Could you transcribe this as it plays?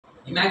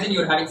Imagine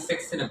you're having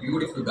sex in a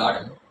beautiful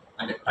garden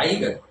and a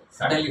tiger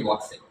suddenly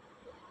walks in.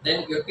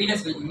 Then your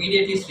penis will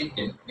immediately shrink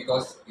in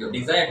because your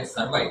desire to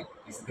survive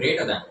is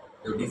greater than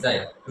your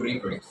desire to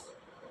reproduce.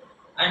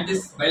 And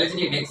this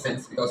biologically makes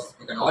sense because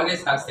you can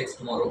always have sex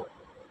tomorrow,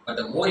 but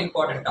the more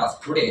important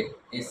task today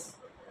is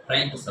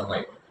trying to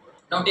survive.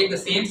 Now take the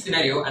same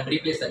scenario and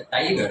replace the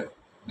tiger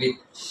with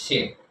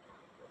shame.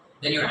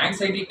 Then your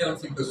anxiety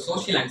turns into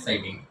social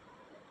anxiety,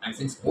 and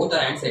since both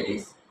are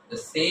anxieties, the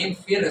same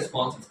fear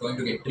response is going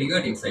to get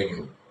triggered inside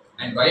you.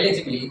 And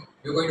biologically,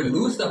 you're going to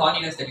lose the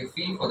horniness that you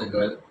feel for the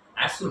girl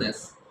as soon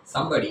as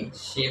somebody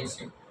shames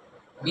you.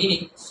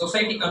 Meaning,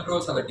 society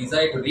controls our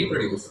desire to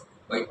reproduce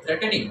by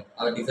threatening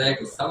our desire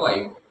to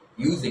survive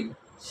using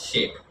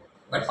shame.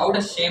 But how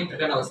does shame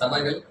threaten our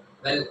survival?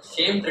 Well,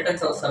 shame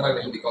threatens our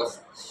survival because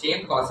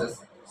shame causes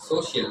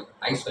social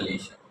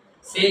isolation.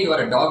 Say you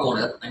are a dog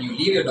owner and you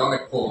leave your dog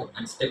at home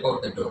and step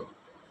out the door.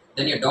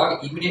 Then your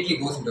dog immediately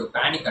goes into a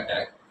panic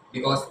attack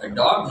because a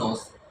dog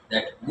knows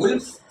that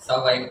wolves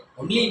survive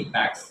only in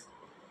packs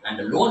and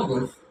a lone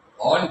wolf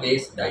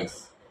always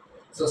dies.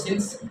 So,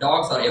 since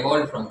dogs are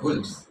evolved from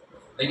wolves,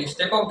 when you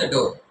step out the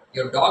door,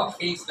 your dog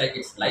feels like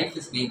its life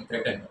is being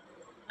threatened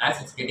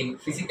as it's getting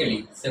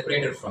physically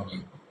separated from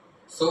you.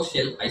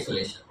 Social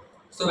isolation.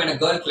 So, when a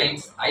girl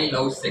claims, I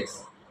love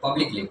sex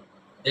publicly,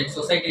 then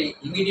society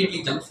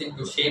immediately jumps in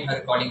to shame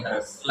her, calling her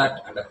a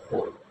slut and a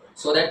whore.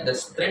 So that the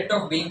threat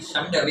of being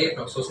shunned away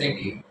from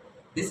society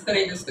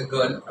discourages the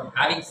girl from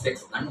having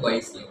sex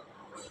unwisely.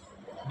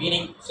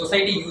 Meaning,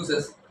 society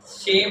uses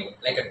shame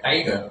like a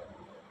tiger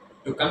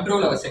to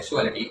control our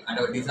sexuality and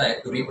our desire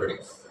to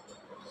reproduce.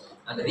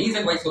 And the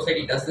reason why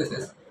society does this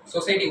is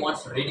society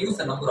wants to reduce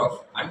the number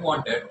of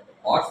unwanted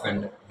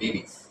orphaned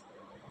babies.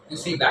 You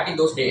see, back in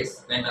those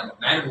days, when a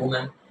man and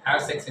woman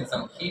have sex in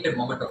some heated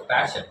moment of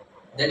passion,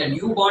 then a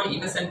newborn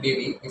innocent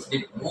baby, which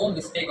did no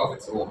mistake of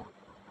its own,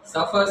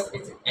 suffers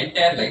its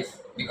entire life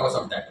because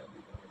of that.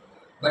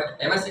 But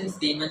ever since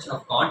the invention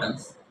of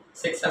condoms,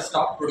 sex has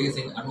stopped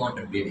producing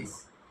unwanted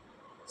babies.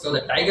 So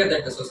the tiger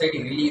that the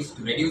society released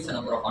to reduce the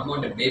number of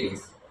unwanted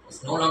babies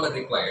is no longer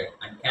required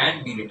and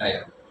can be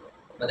retired.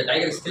 But the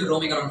tiger is still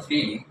roaming around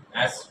freely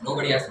as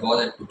nobody has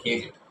bothered to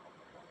cage it.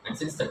 And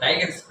since the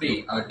tiger is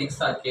free, our dicks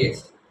are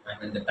caged,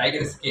 and when the tiger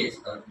is caged,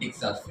 our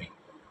dicks are free.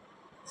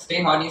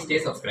 Stay horny, stay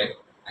subscribed.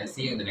 I'll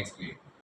see you in the next video.